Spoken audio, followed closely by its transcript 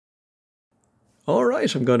All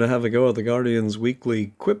right, I'm going to have a go at the Guardian's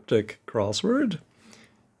weekly Quiptic crossword.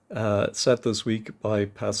 Set this week by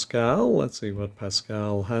Pascal. Let's see what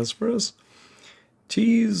Pascal has for us.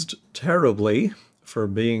 Teased terribly for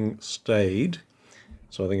being stayed.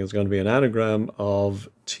 So I think it's going to be an anagram of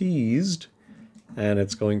teased, and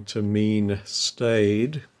it's going to mean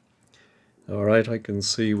stayed. All right, I can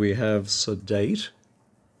see we have sedate.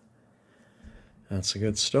 That's a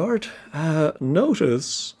good start.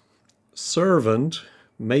 Notice servant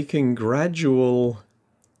making gradual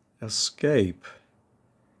escape.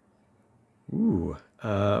 Ooh,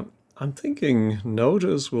 I'm thinking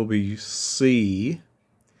notice will be C,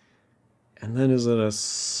 and then is it a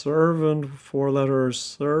servant, four-letter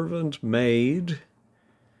servant, maid,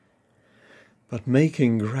 but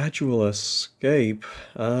making gradual escape?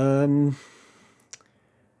 Yeah,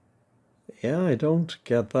 I don't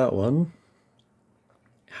get that one.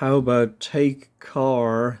 How about take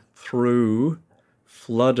car through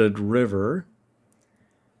flooded river?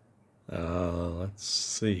 Let's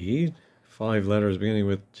see. 5 letters beginning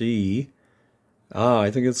with D. I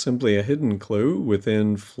think it's simply a hidden clue.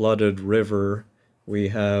 Within flooded river, we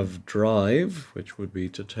have drive, which would be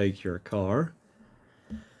to take your car.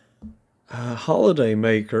 Holiday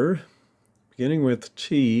maker, beginning with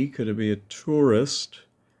T. Could it be a tourist?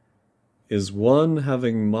 Is one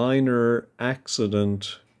having minor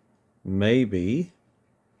accident? Maybe.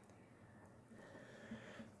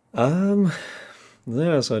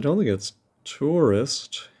 Yes, I don't think it's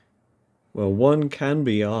tourist. Well, one can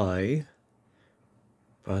be I,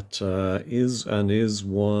 but is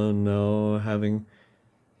one, no, having...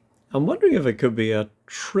 I'm wondering if it could be a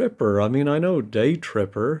tripper. I mean, I know day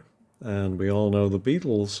tripper, and we all know the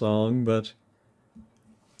Beatles song, but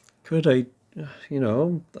could that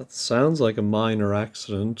sounds like a minor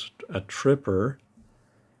accident, a tripper.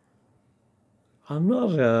 I'm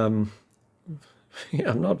not, I'm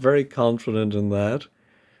not very confident in that.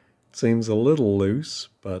 It seems a little loose,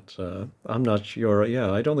 but I'm not sure.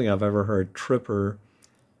 Yeah, I don't think I've ever heard tripper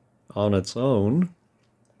on its own.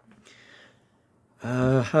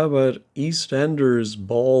 How about EastEnders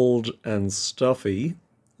bald and stuffy?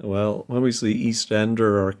 Well, when we see Eastender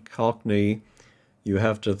or Cockney, you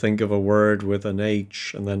have to think of a word with an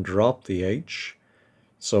H and then drop the H.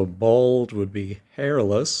 So bald would be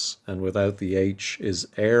hairless, and without the H is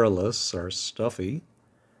airless or stuffy.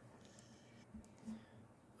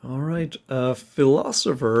 All right,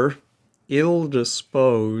 philosopher,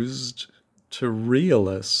 ill-disposed to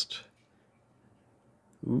realist.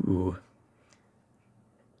 Ooh.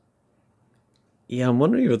 Yeah, I'm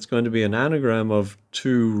wondering if it's going to be an anagram of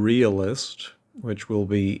to realist, which will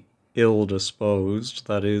be ill-disposed,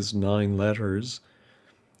 that is 9 letters,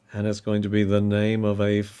 and it's going to be the name of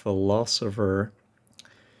a philosopher.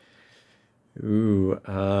 Ooh,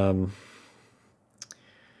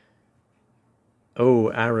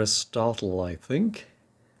 Aristotle, I think.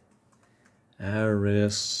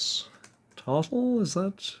 Aristotle, is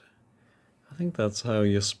that? I think that's how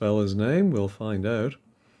you spell his name. We'll find out.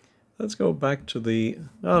 Let's go back to the...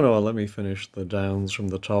 no, let me finish the downs from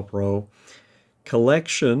the top row.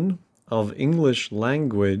 Collection of English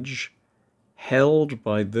language held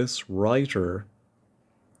by this writer.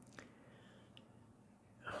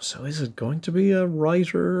 So is it going to be a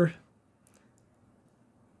writer?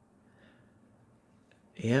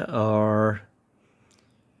 Yeah, or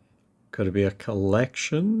could it be a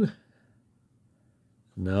collection?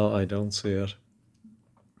 No, I don't see it.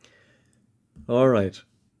 All right.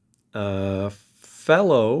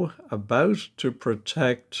 Fellow about to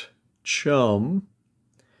protect chum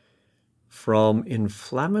from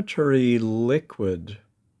inflammatory liquid.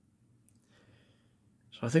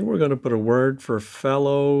 So I think we're going to put a word for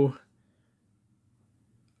fellow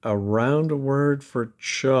around a word for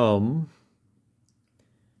chum.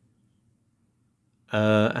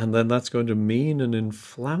 And then that's going to mean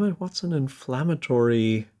what's an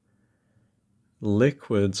inflammatory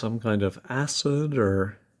liquid? Some kind of acid,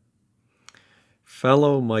 or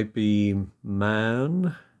fellow might be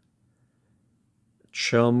man.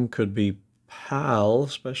 Chum could be pal,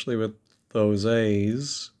 especially with those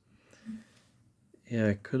A's.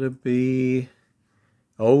 Yeah, could it be...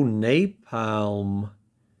 oh, napalm.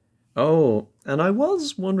 Oh, and I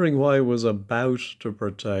was wondering why it was about to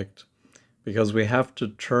protect, because we have to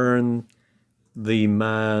turn the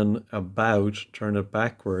man about, turn it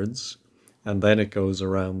backwards, and then it goes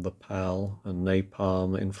around the pal, and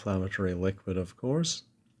napalm, inflammatory liquid, of course.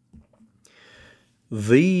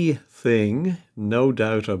 The thing, no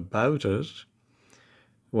doubt about it.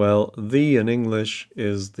 Well, the in English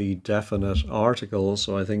is the definite article,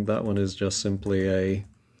 so I think that one is just simply a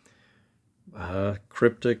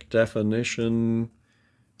Cryptic definition,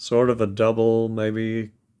 sort of a double,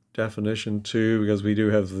 maybe definition too, because we do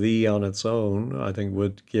have the on its own, I think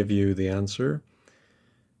would give you the answer.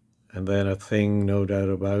 And then a thing, no doubt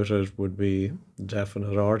about it, would be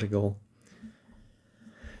definite article.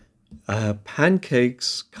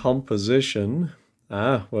 Pancake's composition.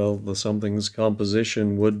 Well, the something's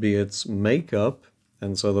composition would be its makeup.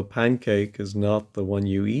 And so the pancake is not the one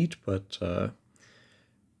you eat, but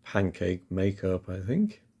pancake makeup, I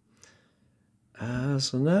think.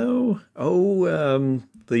 So now,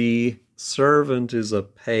 the servant is a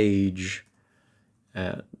page.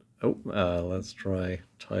 And let's try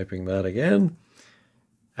typing that again.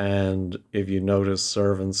 And if you notice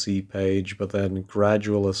servant seepage, but then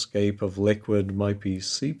gradual escape of liquid might be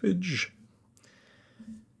seepage.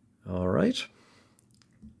 All right.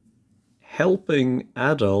 Helping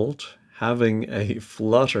adult having a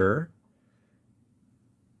flutter.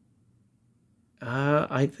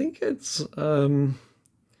 I think it's,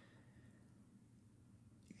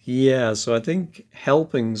 yeah, so I think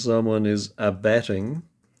helping someone is abetting,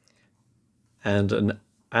 and an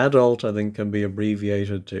adult, I think, can be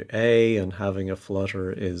abbreviated to A, and having a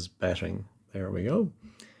flutter is betting. There we go.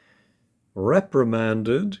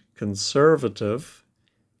 Reprimanded, conservative,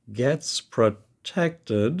 gets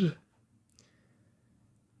protected.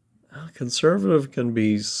 Conservative can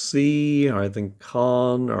be C, or I think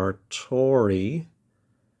con or Tory.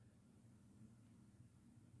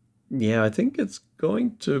 Yeah, I think it's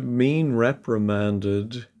going to mean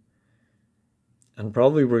reprimanded. And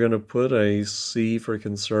probably we're going to put a C for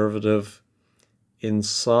conservative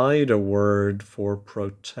inside a word for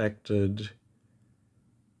protected.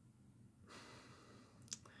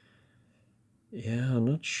 Yeah, I'm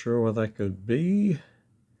not sure what that could be.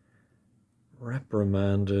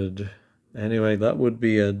 Reprimanded. Anyway, that would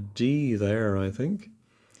be a D there, I think.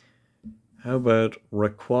 How about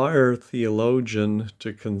require theologian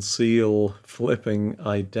to conceal flipping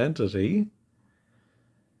identity?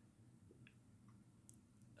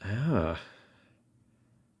 I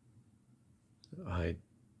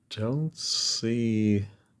don't see.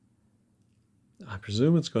 I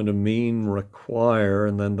presume it's going to mean require,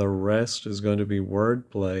 and then the rest is going to be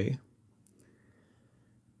wordplay.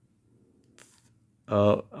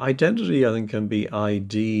 Identity, I think, can be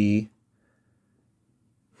ID.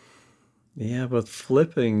 Yeah, but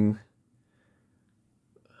flipping,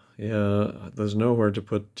 yeah, there's nowhere to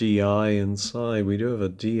put DI inside. We do have a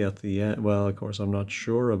D at the end. Well, of course, I'm not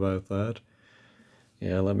sure about that.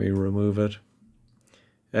 Yeah, let me remove it.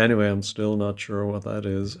 Anyway, I'm still not sure what that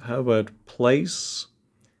is. How about place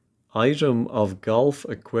item of golf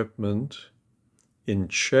equipment in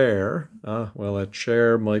chair? Well, a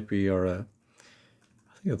chair might be, or I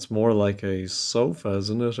think it's more like a sofa,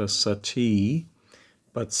 isn't it? A settee.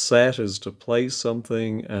 But set is to place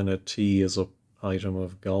something, and a T is an item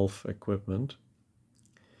of golf equipment.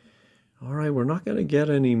 All right, we're not going to get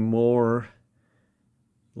any more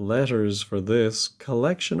letters for this.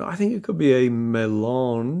 Collection, I think it could be a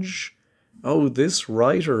melange. Oh, this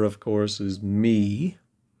writer, of course, is me.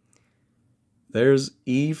 There's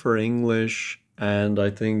E for English, and I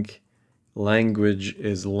think language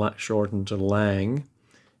is shortened to lang,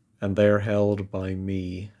 and they're held by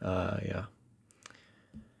me. Yeah.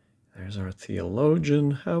 There's our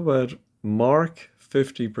theologian. How about mark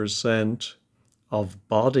 50% of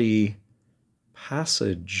body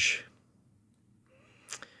passage?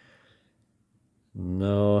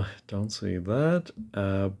 No, don't see that.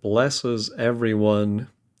 Blesses everyone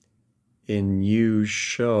in new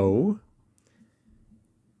show.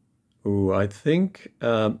 Ooh, I think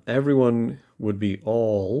everyone would be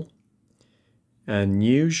all, and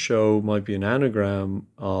new show might be an anagram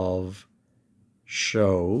of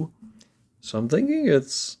show. So I'm thinking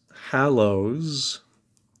it's hallows,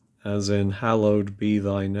 as in hallowed be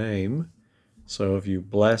thy name. So if you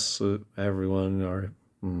bless everyone, or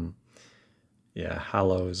yeah,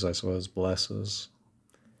 hallows, I suppose, blesses.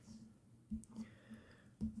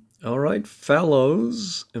 All right,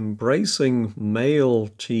 fellows, embracing male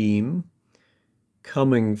team,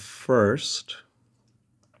 coming first.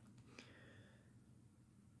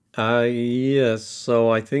 Yes,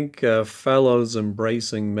 so I think fellows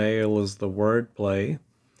embracing male is the wordplay.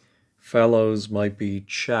 Fellows might be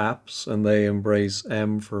chaps, and they embrace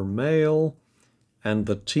M for male, and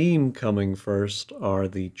the team coming first are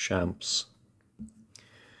the champs.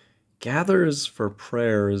 Gathers for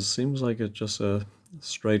prayers seems like it's just a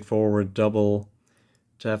straightforward double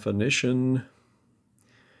definition.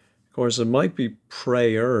 Of course, it might be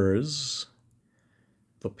prayers,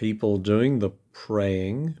 the people doing the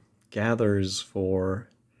praying. Gathers for,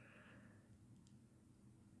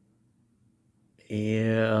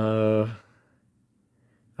 Yeah,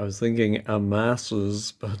 I was thinking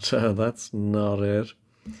amasses, but that's not it.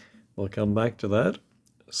 We'll come back to that.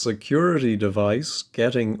 Security device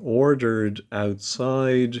getting ordered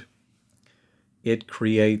outside. It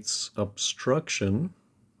creates obstruction.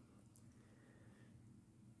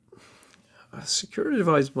 A security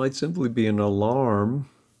device might simply be an alarm.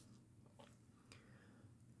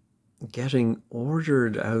 Getting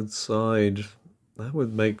ordered outside, that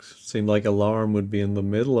would seem like alarm would be in the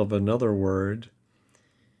middle of another word.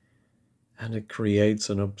 And it creates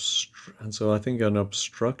and so I think an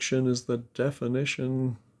obstruction is the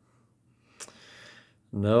definition.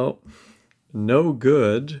 No. No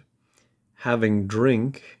good. Having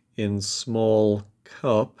drink in small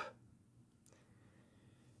cup.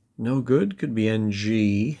 No good could be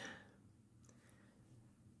NG.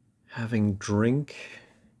 Having drink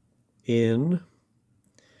in.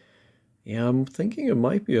 Yeah, I'm thinking it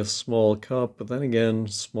might be a small cup, but then again,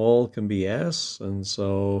 small can be S, and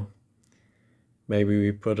so maybe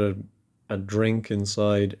we put a drink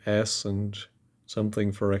inside S and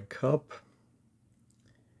something for a cup.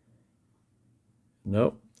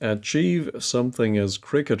 No. Achieve something as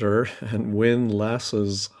cricketer and win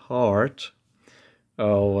lass's heart.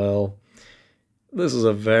 Oh, well, this is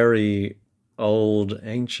a very old,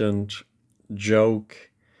 ancient joke.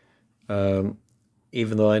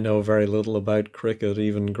 Even though I know very little about cricket,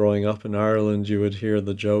 even growing up in Ireland, you would hear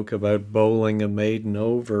the joke about bowling a maiden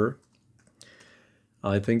over.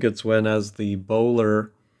 I think it's when, as the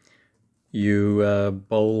bowler, you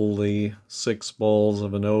bowl the 6 balls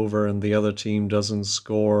of an over and the other team doesn't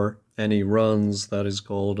score any runs. That is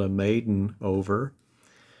called a maiden over.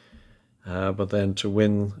 But then to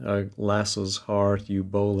win a lass's heart, you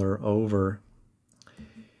bowl her over.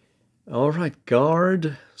 All right,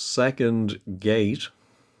 guard, second gate.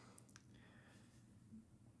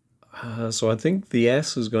 So I think the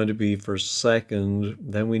S is going to be for second.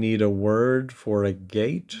 Then we need a word for a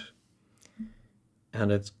gate.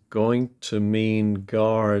 And it's going to mean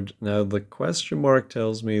guard. Now the question mark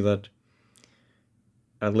tells me that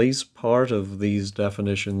at least part of these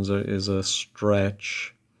definitions is a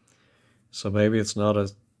stretch. So maybe it's not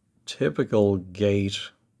a typical gate.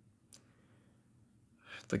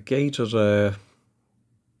 The gate at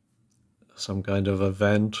some kind of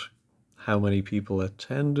event. How many people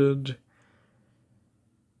attended?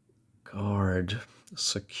 Guard.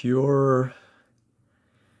 Secure.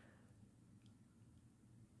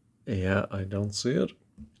 Yeah, I don't see it.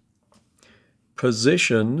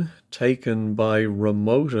 Position taken by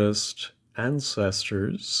remotest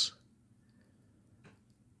ancestors.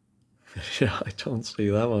 Yeah, I don't see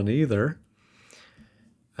that one either.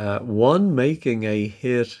 One making a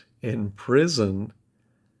hit in prison.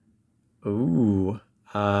 Ooh.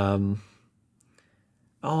 Oh,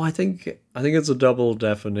 I think it's a double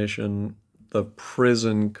definition. The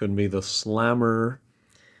prison could be the slammer.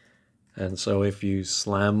 And so if you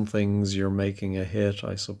slam things, you're making a hit,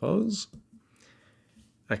 I suppose.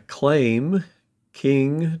 Acclaim,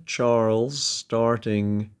 King Charles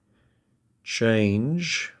starting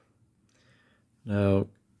change. Now,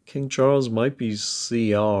 King Charles might be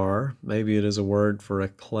CR. Maybe it is a word for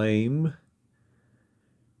acclaim.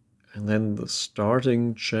 And then the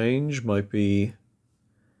starting change might be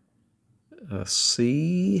a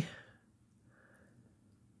C.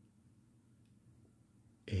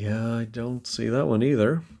 Yeah, I don't see that one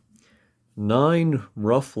either. 9,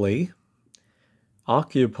 roughly.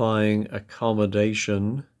 Occupying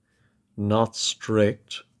accommodation, not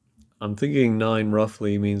strict. I'm thinking 9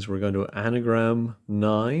 roughly means we're going to anagram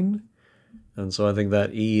 9. And so I think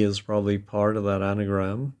that E is probably part of that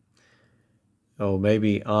anagram. Oh,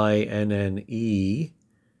 maybe INNE.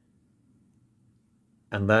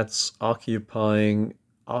 And that's occupying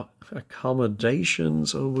accommodation.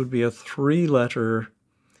 So it would be a 3-letter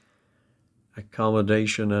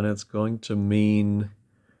accommodation, and it's going to mean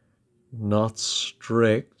not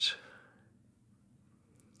strict.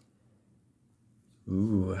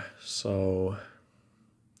 Ooh, so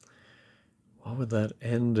what would that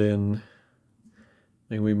end in?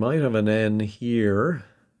 I mean, we might have an N here,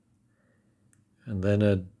 and then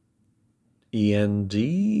a END,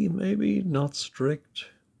 maybe, not strict.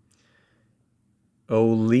 Oh,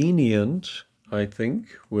 lenient, I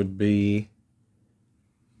think, would be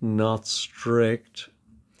not strict.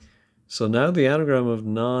 So now the anagram of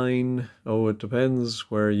 9, oh, it depends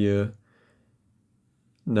where you...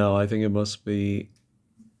 No, I think it must be...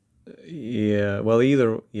 Yeah, well,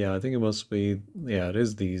 either... Yeah, I think it must be... Yeah, it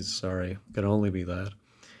is these, sorry. It can only be that.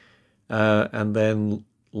 And then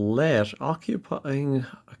let, occupying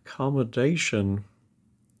accommodation.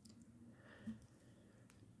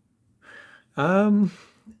 Um,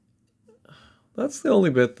 that's the only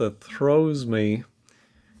bit that throws me.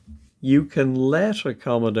 You can let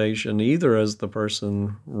accommodation either as the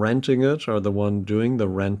person renting it or the one doing the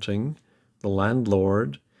renting, the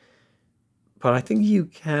landlord. But I think you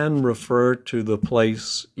can refer to the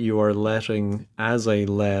place you are letting as a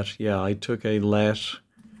let. Yeah, I took a let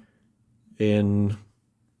in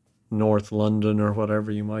North London or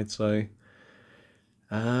whatever you might say.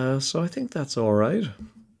 So I think that's all right.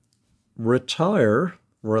 Retire,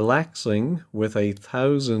 relaxing with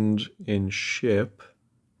 1,000 in ship.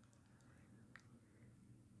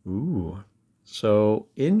 Ooh. So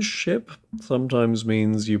in ship sometimes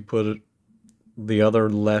means you put the other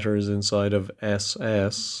letters inside of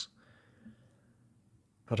SS.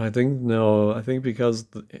 But I think no, I think because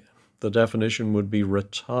the definition would be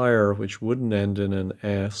retire, which wouldn't end in an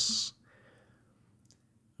S.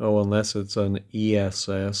 Oh, unless it's an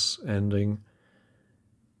ESS ending.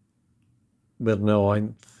 But no,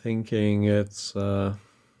 I'm thinking it's going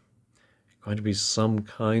to be some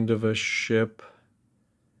kind of a ship.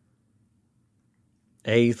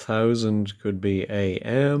 1,000 could be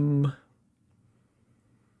AM,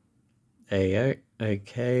 a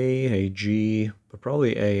K, a G, but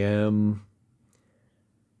probably AM.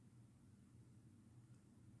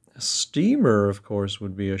 A steamer, of course,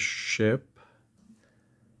 would be a ship.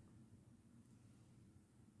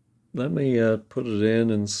 Let me put it in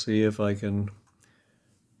and see if I can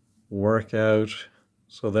work out.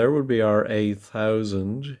 So there would be our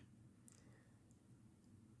 1,000.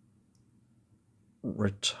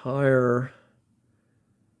 Retire,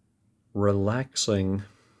 relaxing.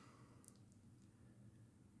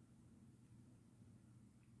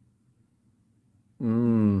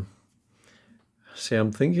 See,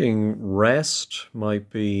 I'm thinking rest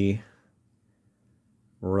might be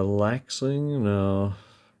relaxing. No,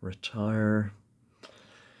 retire.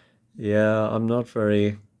 Yeah, I'm not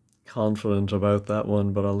very confident about that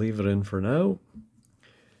one, but I'll leave it in for now.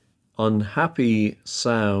 Unhappy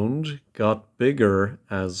sound got bigger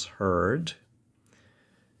as heard.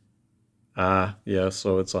 Yeah,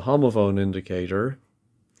 so it's a homophone indicator.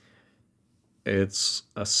 It's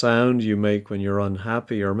a sound you make when you're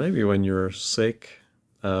unhappy, or maybe when you're sick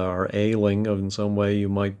or ailing in some way. You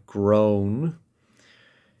might groan,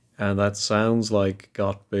 and that sounds like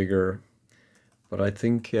got bigger. But I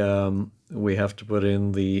think we have to put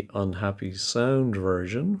in the unhappy sound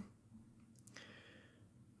version.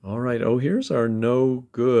 All right, oh, here's our no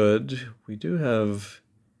good. We do have,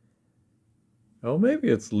 oh, maybe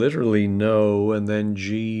it's literally no and then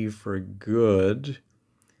G for good.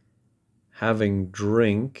 Having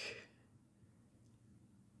drink.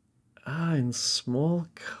 In small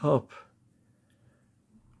cup.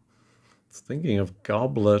 It's thinking of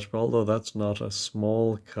goblet, although that's not a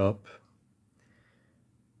small cup.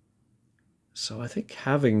 So I think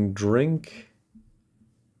having drink,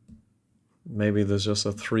 maybe there's just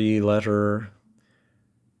a 3-letter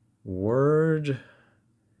word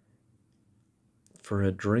for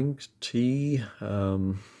a drink, tea.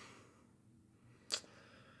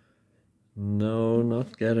 No,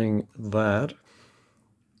 not getting that.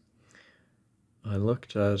 I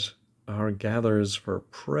looked at our gathers for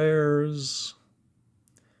prayers.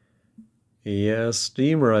 Yeah,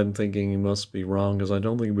 steamer, I'm thinking you must be wrong because I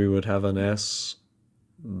don't think we would have an S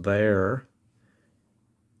there.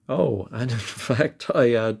 Oh, and in fact,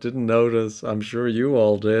 I didn't notice. I'm sure you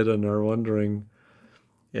all did and are wondering,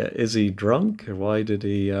 yeah, is he drunk? Why did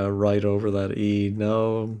he write over that E?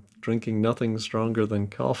 No, drinking nothing stronger than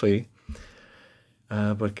coffee.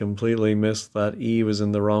 But completely missed that E was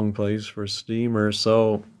in the wrong place for steamer.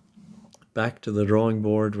 So back to the drawing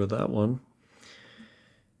board with that one.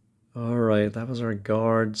 All right, that was our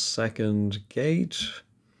guard second gate.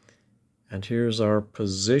 And here's our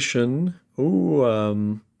position.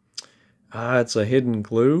 Ooh, it's a hidden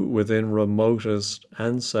clue within remotest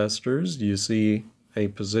ancestors. You see a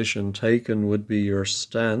position taken would be your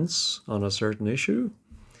stance on a certain issue.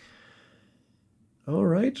 All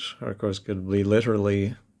right, or of course could be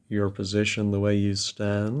literally your position, the way you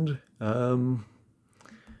stand. All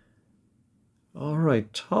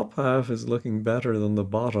right, top half is looking better than the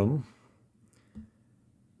bottom.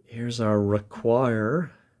 Here's our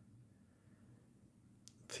require.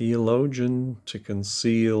 Theologian to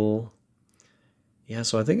conceal. Yeah,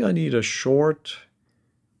 so I think I need a short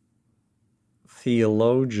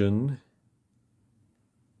theologian.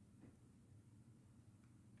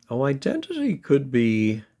 Oh, identity could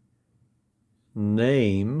be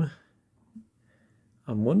name.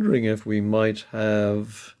 I'm wondering if we might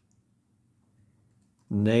have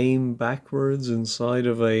name backwards inside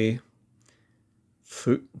of a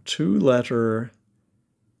 2-letter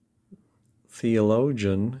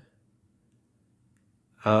theologian.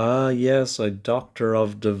 Ah, yes, a doctor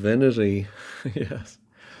of divinity. Yes.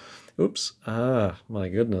 Oops. Ah, my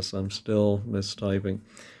goodness, I'm still mistyping.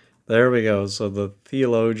 There we go. So the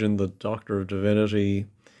theologian, the doctor of divinity,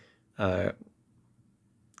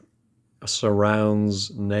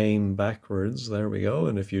 surrounds name backwards. There we go.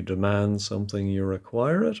 And if you demand something, you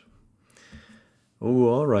require it. Oh,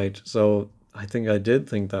 all right. So I think I did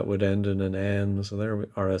think that would end in an N. So there we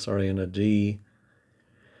are. Sorry, in a D.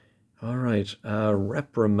 All right.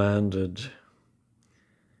 Reprimanded.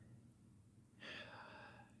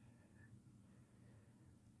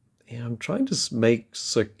 Yeah, I'm trying to make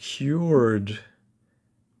secured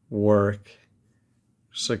work.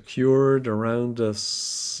 Secured around a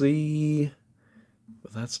C.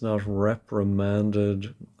 But that's not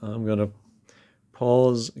reprimanded. I'm going to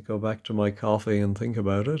pause, go back to my coffee and think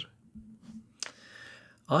about it.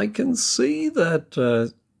 I can see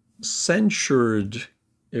that censured,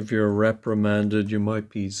 if you're reprimanded, you might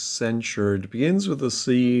be censured. It begins with a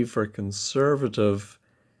C for conservative.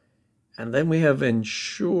 And then we have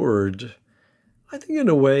ensured. I think in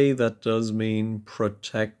a way that does mean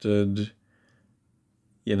protected.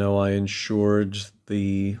 You know, I insured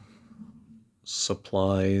the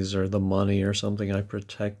supplies or the money or something. I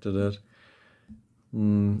protected it.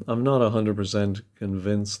 I'm not 100%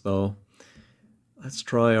 convinced though. Let's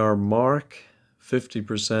try our mark.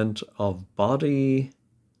 50% of body.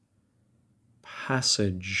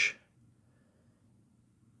 Passage.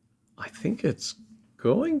 I think it's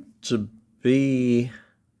going to be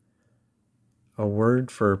a word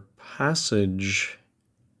for passage.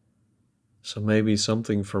 So maybe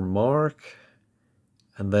something for mark,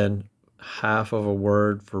 and then half of a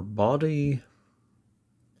word for body.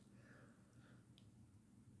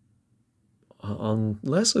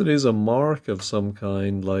 Unless it is a mark of some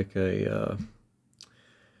kind, like a,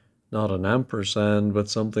 not an ampersand, but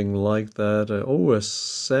something like that. Oh, a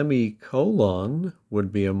semicolon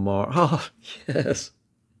would be a mark. Oh, yes.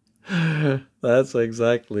 That's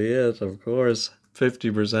exactly it, of course.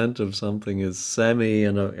 50% of something is semi,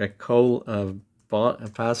 and a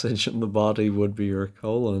passage in the body would be your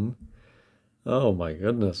colon. Oh my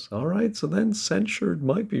goodness. All right, so then censured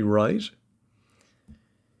might be right.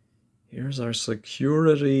 Here's our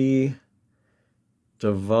security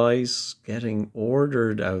device getting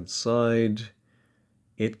ordered outside.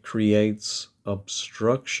 It creates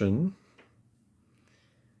obstruction.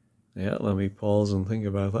 Yeah, let me pause and think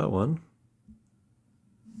about that one.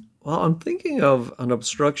 Well, I'm thinking of an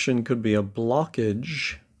obstruction could be a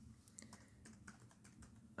blockage.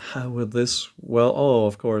 How would this, well, oh,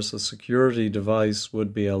 of course, a security device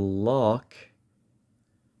would be a lock.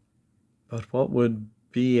 But what would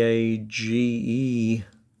BAGE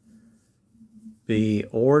be?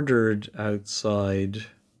 Ordered outside?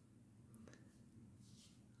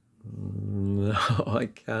 No, I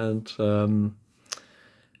can't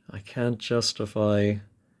justify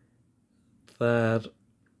that.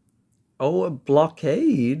 Oh, a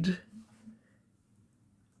blockade?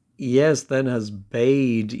 Yes, then has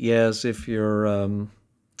bade. Yes, if you're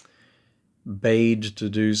bade to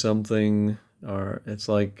do something, or it's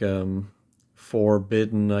like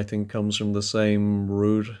forbidden, I think comes from the same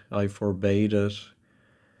root. I forbade it.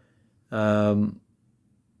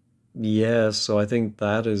 Yes, so I think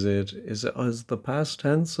that is it. Is the past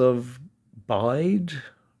tense of bide?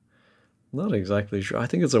 Not exactly sure. I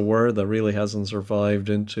think it's a word that really hasn't survived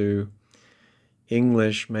into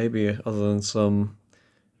English, maybe other than some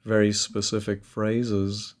very specific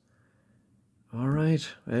phrases. All right,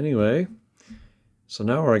 anyway. So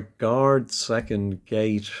now our guard second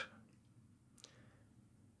gate.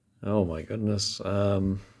 Oh my goodness.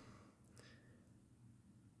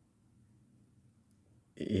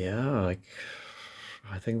 Yeah,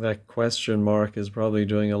 I think that question mark is probably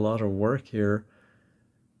doing a lot of work here.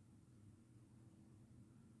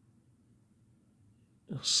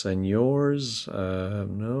 Seniors,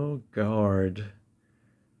 no, guard.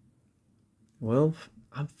 Well,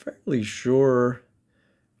 I'm fairly sure.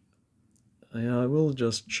 I will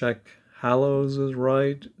just check. Hallows is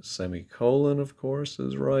right. Semicolon, of course,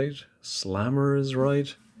 is right. Slammer is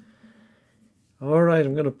right. All right,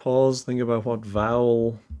 I'm going to pause, think about what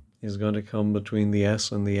vowel is going to come between the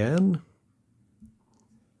S and the N.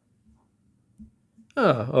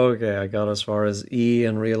 Ah, okay, I got as far as E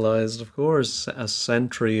and realized, of course, a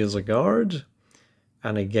sentry is a guard,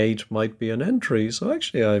 and a gate might be an entry. So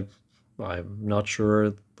actually, I'm not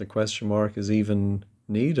sure the question mark is even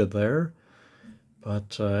needed there.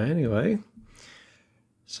 But anyway,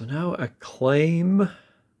 so now a claim.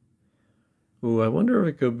 Ooh, I wonder if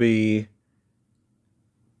it could be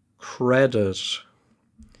credit.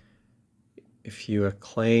 if you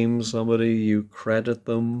acclaim somebody, you credit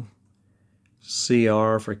them.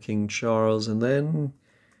 CR for King Charles, and then,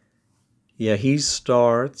 yeah, he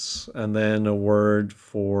starts, and then a word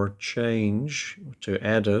for change. To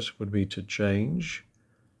edit would be to change.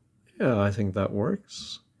 Yeah, I think that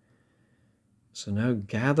works. So now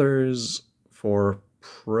gathers for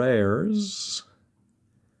prayers.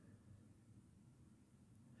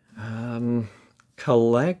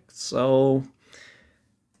 Collects. Oh,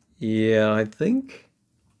 yeah, I think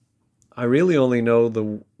I really only know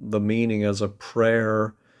the meaning as a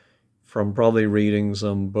prayer from probably reading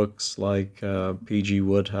some books like P.G.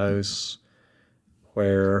 Wodehouse,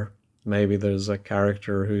 where maybe there's a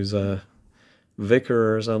character who's a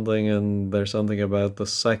vicar or something, and there's something about the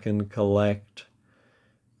second collect.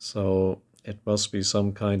 So it must be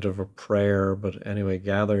some kind of a prayer, but anyway,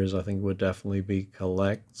 gathers I think would definitely be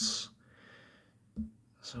collects.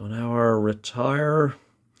 So now our retire,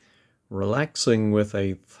 relaxing with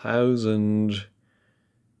 1,000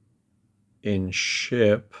 in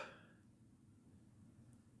ship.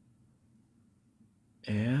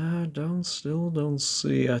 Yeah, still don't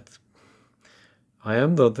see. I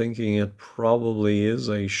am though thinking it probably is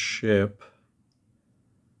a ship.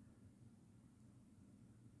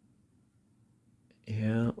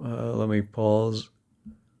 Yeah, let me pause.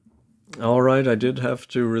 All right, I did have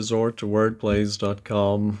to resort to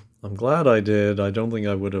wordplays.com. I'm glad I did. I don't think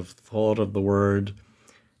I would have thought of the word,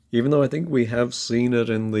 even though I think we have seen it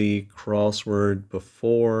in the crossword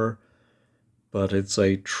before, but it's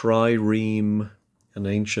a trireme, an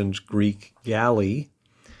ancient Greek galley.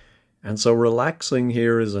 And so relaxing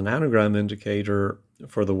here is an anagram indicator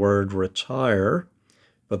for the word retire,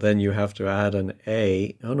 but then you have to add an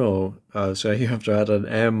A. Oh no, so you have to add an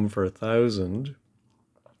M for 1,000.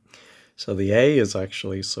 So the A is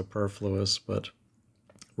actually superfluous, but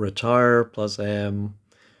retire plus M,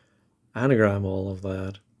 anagram all of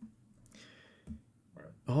that.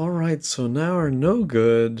 All right, so now our no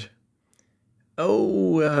good.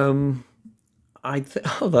 Oh,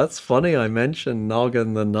 oh, that's funny. I mentioned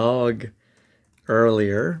Noggin the Nog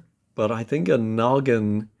earlier, but I think a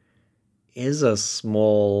noggin is a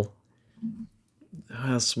small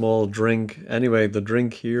drink. Anyway, the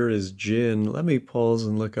drink here is gin. Let me pause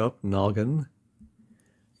and look up noggin.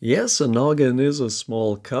 Yes, a noggin is a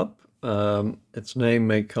small cup. Its name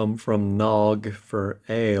may come from nog for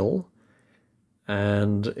ale,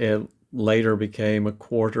 and it later became a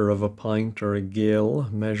quarter of a pint or a gill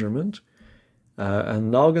measurement. And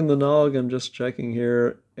Noggin the Nog, I'm just checking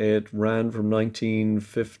here, it ran from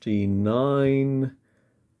 1959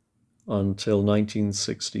 until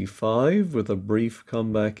 1965 with a brief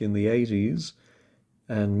comeback in the 80s.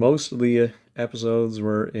 And most of the episodes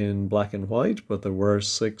were in black and white, but there were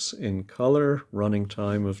 6 in color, running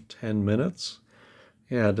time of 10 minutes.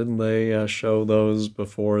 Yeah, didn't they show those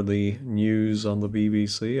before the news on the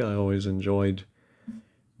BBC? I always enjoyed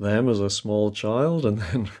them as a small child, and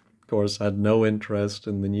then, of course, had no interest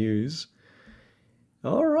in the news.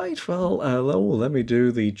 All right, well, let me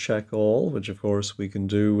do the check all, which of course we can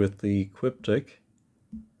do with the Quiptic.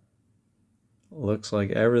 Looks like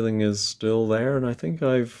everything is still there, and I think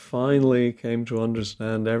I've finally came to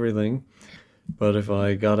understand everything. But if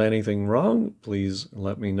I got anything wrong, please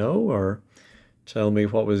let me know, or tell me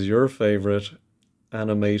what was your favorite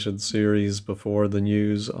animated series before the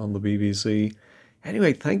news on the BBC.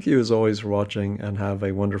 Anyway, thank you as always for watching, and have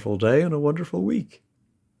a wonderful day and a wonderful week.